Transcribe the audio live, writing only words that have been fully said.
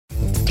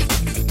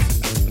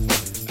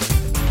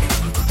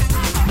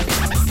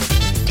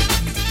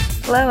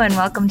Hello and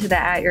welcome to the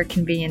At Your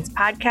Convenience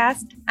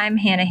podcast. I'm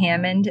Hannah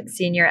Hammond,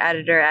 Senior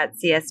Editor at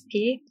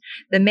CSP.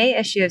 The May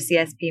issue of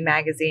CSP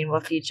magazine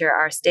will feature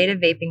our State of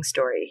Vaping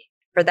story.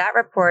 For that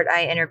report,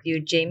 I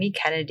interviewed Jamie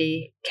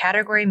Kennedy,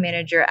 Category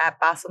Manager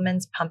at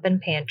Bosselman's Pump and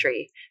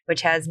Pantry,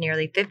 which has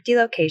nearly 50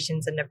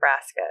 locations in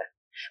Nebraska.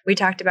 We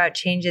talked about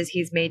changes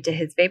he's made to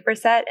his vapor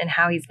set and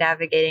how he's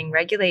navigating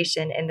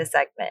regulation in the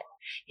segment.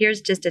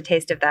 Here's just a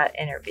taste of that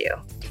interview.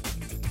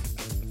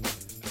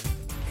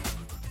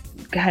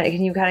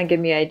 Can you kind of give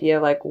me an idea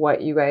of like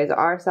what you guys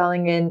are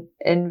selling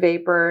in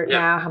vapor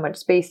now, how much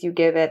space you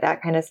give it,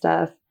 that kind of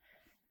stuff?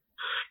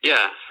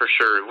 Yeah, for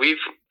sure.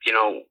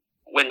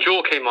 When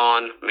Juul came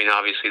on,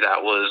 obviously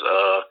that was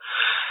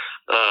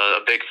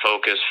a big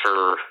focus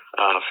for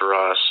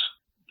us.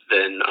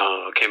 Then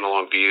came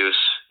along Vuse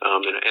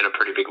in a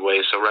pretty big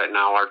way. So right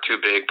now our two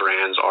big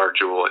brands are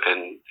Juul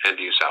and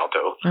Vuse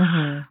Alto.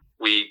 Mm-hmm.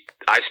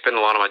 I spend a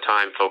lot of my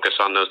time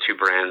focused on those two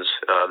brands.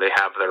 They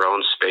have their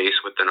own space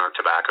within our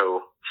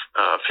tobacco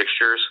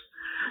fixtures.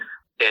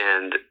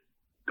 And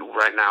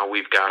right now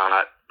we've got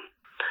a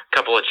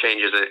couple of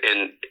changes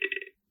in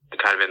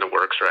the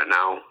works right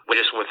now,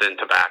 just within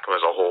tobacco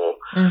as a whole.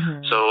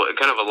 Mm-hmm. So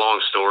kind of a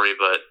long story,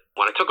 but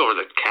when I took over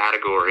the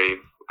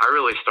category, I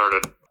really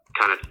started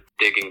kind of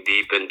digging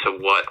deep into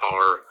what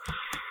our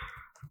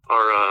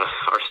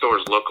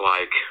stores look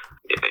like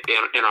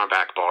in our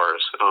back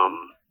bars.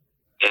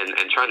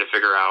 And trying to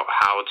figure out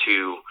how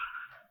to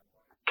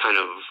kind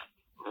of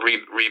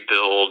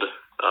rebuild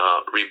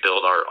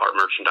our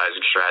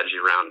merchandising strategy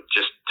around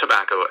just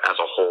tobacco as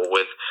a whole,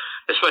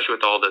 especially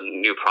with all the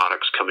new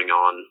products coming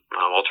on.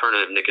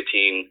 Alternative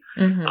nicotine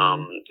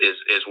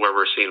is where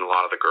we're seeing a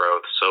lot of the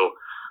growth. So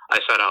I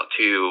set out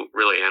to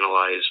really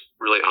analyze,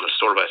 really on a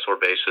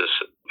store-by-store basis,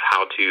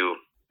 how to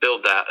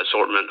build that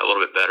assortment a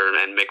little bit better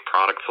and make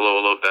product flow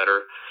a little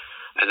better,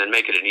 and then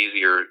make it an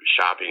easier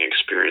shopping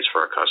experience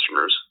for our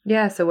customers.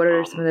 Yeah, so what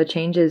are some of the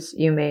changes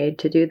you made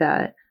to do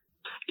that?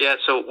 Yeah,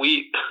 so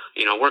we,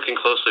 working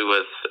closely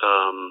with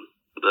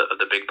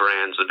the big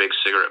brands, the big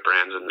cigarette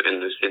brands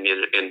in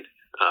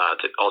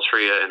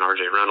Altria and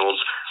RJ Reynolds,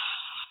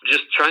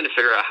 just trying to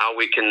figure out how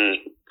we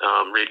can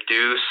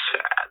reduce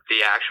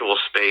the actual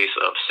space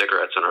of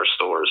cigarettes in our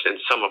stores in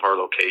some of our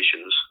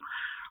locations,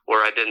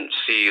 where I didn't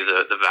see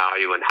the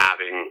value in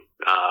having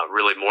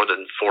really more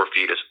than 4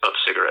 feet of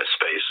cigarette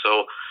space.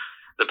 So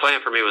the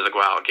plan for me was to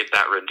go out and get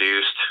that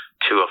reduced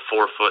to a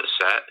 4-foot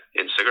set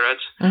in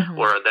cigarettes,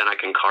 where then I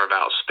can carve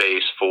out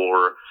space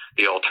for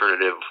the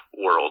alternative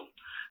world.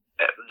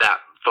 That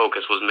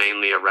focus was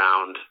mainly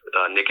around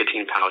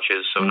nicotine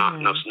pouches, so not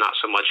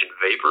so much in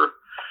vapor,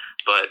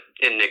 but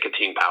in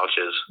nicotine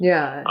pouches.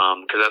 Yeah.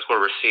 Because that's where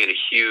we're seeing a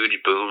huge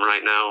boom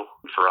right now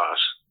for us.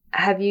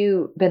 Have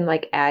you been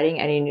adding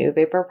any new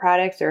vapor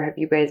products, or have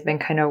you guys been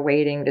kind of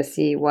waiting to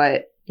see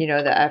what, the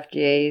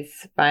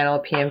FDA's final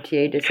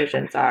PMTA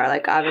decisions are?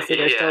 Obviously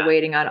they're still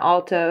waiting on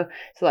Alto.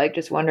 So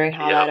just wondering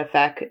how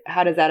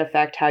does that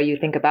affect how you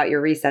think about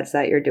your resets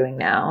that you're doing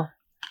now?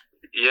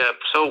 Yeah.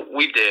 So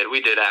we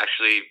did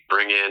actually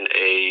bring in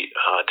a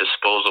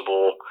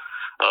disposable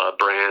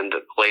brand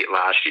late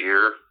last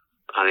year,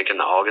 I think in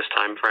the August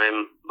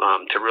timeframe,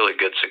 to really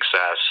good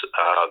success.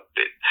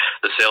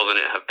 The sales in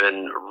it have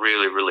been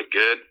really, really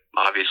good.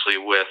 Obviously,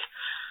 with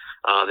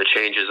the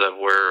changes of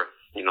where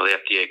the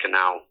FDA can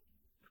now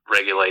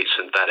regulate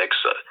synthetics,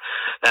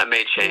 that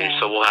may change. Yeah.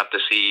 So we'll have to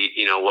see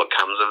what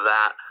comes of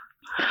that.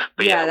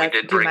 But we did do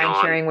you bring mind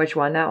on. sharing which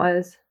one that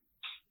was?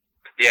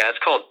 Yeah, it's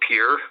called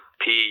Pure,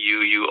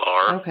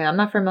 P-U-U-R. Okay, I'm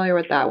not familiar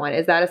with that one.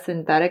 Is that a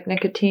synthetic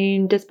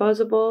nicotine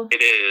disposable?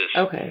 It is.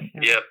 Okay.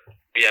 Yeah.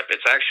 Yep,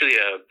 it's actually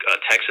a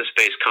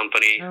Texas-based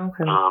company.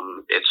 Okay.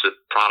 Its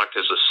product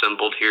is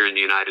assembled here in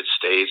the United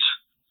States.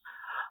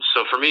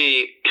 So for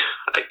me,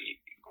 I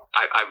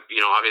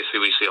obviously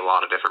we see a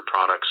lot of different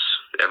products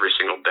every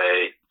single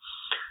day.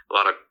 A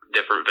lot of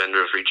different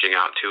vendors reaching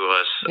out to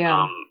us.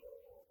 Yeah.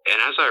 And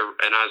as I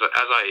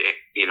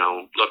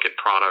look at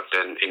product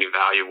and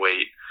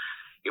evaluate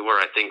where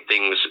I think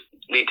things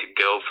need to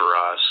go for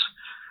us,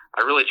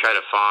 I really try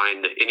to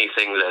find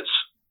anything that's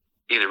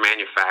either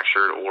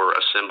manufactured or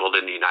assembled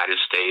in the United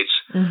States,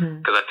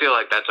 because I feel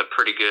like that's a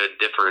pretty good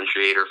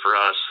differentiator for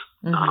us.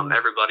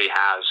 Everybody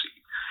has,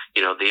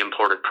 the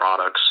imported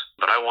products,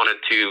 but I wanted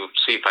to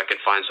see if I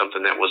could find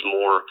something that was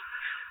more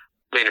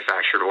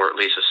manufactured or at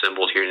least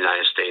assembled here in the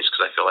United States,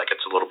 because I feel like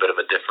it's a little bit of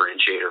a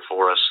differentiator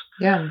for us.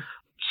 Yeah.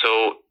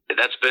 So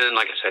that's been,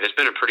 like I said, it's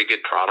been a pretty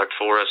good product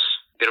for us.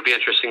 It'll be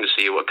interesting to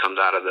see what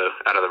comes out of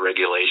the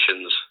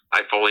regulations.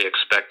 I fully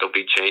expect there'll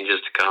be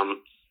changes to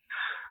come,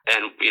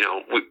 and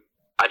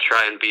I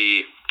try and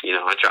be,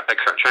 I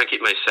try and keep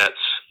my sets,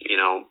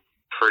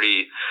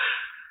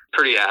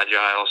 pretty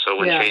agile. So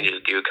when changes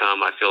do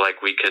come, I feel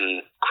like we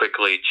can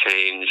quickly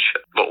change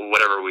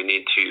whatever we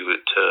need to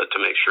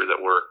make sure that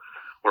we're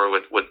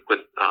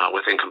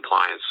within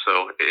compliance.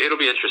 So it'll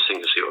be interesting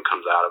to see what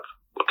comes out of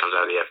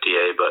the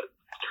FDA. But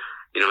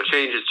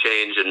change is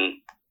change,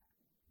 and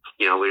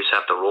we just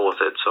have to roll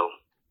with it. So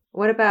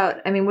What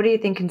do you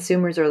think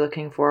consumers are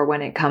looking for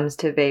when it comes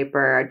to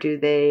vapor?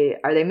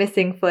 Are they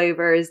missing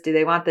flavors? Do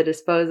they want the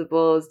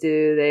disposables?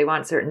 Do they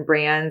want certain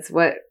brands?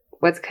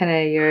 What's kind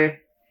of your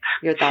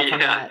thoughts on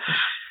that?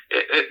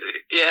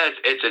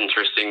 It's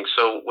interesting.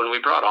 So when we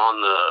brought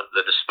on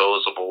the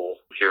disposable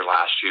here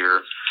last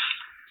year,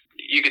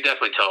 you could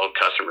definitely tell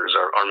customers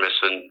are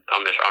missing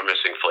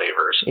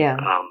flavors. Yeah.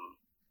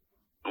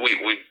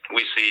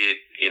 We see,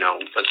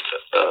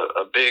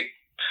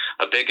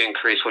 a big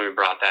increase when we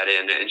brought that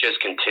in, and it just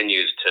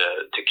continues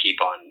to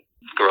keep on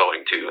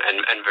growing too,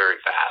 and very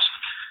fast.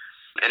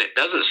 And it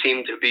doesn't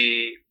seem to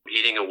be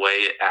eating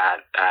away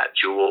at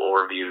Juul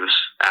or Vuse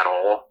at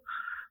all.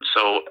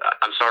 So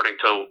I'm starting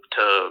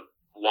to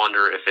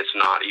wonder if it's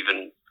not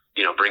even,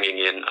 bringing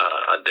in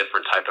a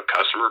different type of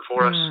customer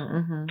for us.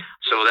 Mm-hmm.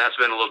 So that's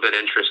been a little bit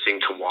interesting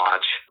to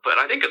watch. But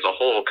I think as a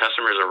whole,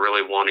 customers are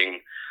really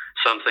wanting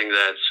something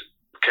that's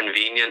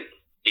convenient,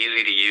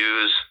 easy to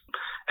use,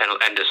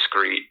 and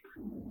discreet.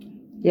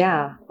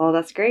 Yeah, well,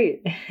 that's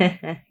great.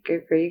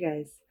 Great for you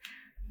guys.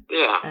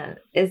 Yeah.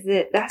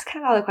 That's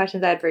kind of all the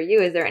questions I had for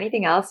you. Is there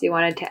anything else you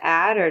wanted to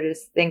add or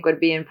just think would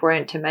be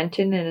important to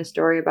mention in a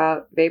story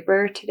about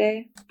vapor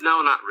today?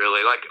 No, not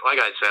really. Like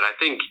I said, I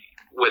think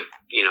with,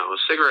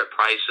 cigarette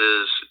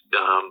prices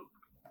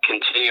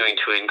continuing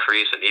to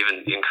increase and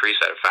even increase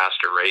at a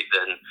faster rate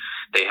than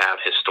they have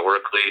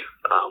historically,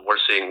 we're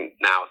seeing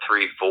now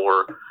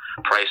 3-4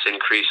 price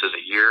increases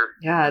a year.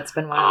 Yeah, it's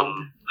been wild.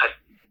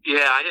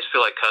 I just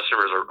feel like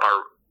customers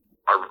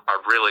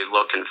are really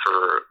looking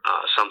for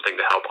something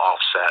to help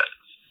offset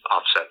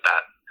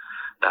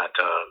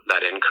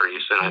that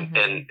increase, and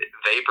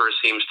vapor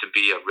seems to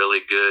be a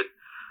really good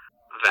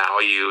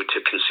value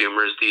to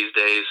consumers these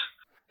days.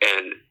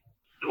 And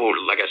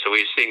like I said,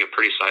 we're seeing a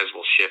pretty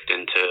sizable shift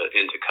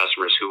into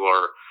customers who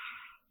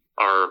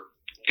are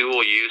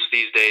dual use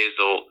these days.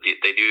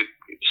 They do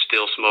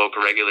still smoke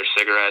regular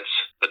cigarettes,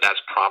 but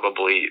that's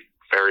probably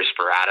very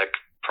sporadic.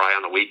 Probably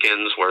on the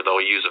weekends where they'll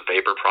use a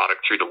vapor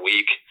product through the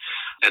week,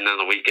 and then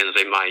the weekends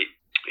they might,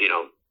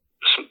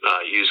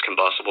 use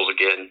combustibles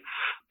again.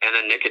 And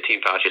then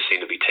nicotine pouches seem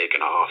to be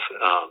taken off.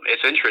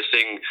 It's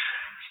interesting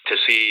to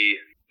see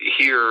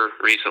here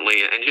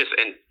recently, and just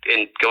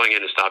and going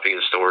in and stopping in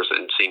the stores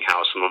and seeing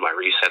how some of my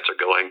resets are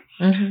going.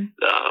 Mm-hmm.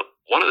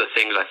 One of the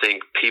things I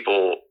think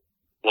people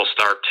will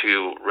start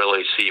to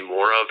really see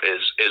more of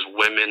is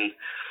women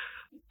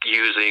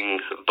using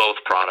both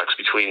products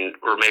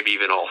or maybe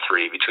even all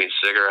three, between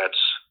cigarettes,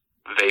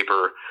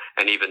 vapor,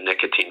 and even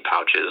nicotine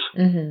pouches.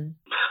 Mm-hmm.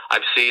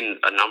 I've seen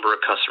a number of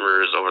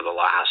customers over the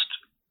last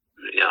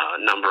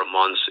number of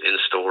months in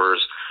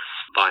stores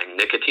buying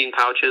nicotine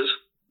pouches,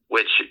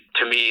 which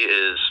to me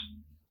is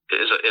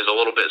a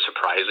little bit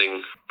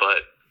surprising, but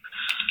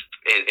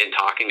in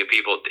talking to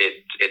people,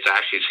 it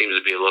actually seems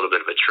to be a little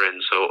bit of a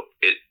trend. So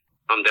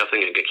I'm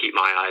definitely going to keep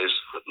my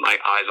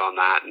eyes on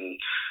that and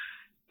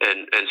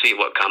see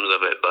what comes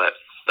of it. But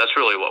that's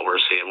really what we're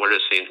seeing. We're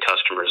just seeing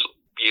customers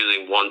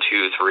using 1,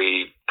 2,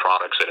 3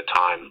 products at a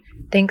time.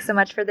 Thanks so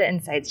much for the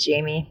insights,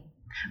 Jamie.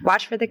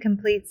 Watch for the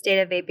complete State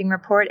of Vaping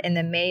report in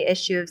the May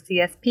issue of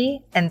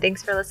CSP, and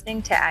thanks for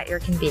listening to At Your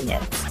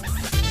Convenience.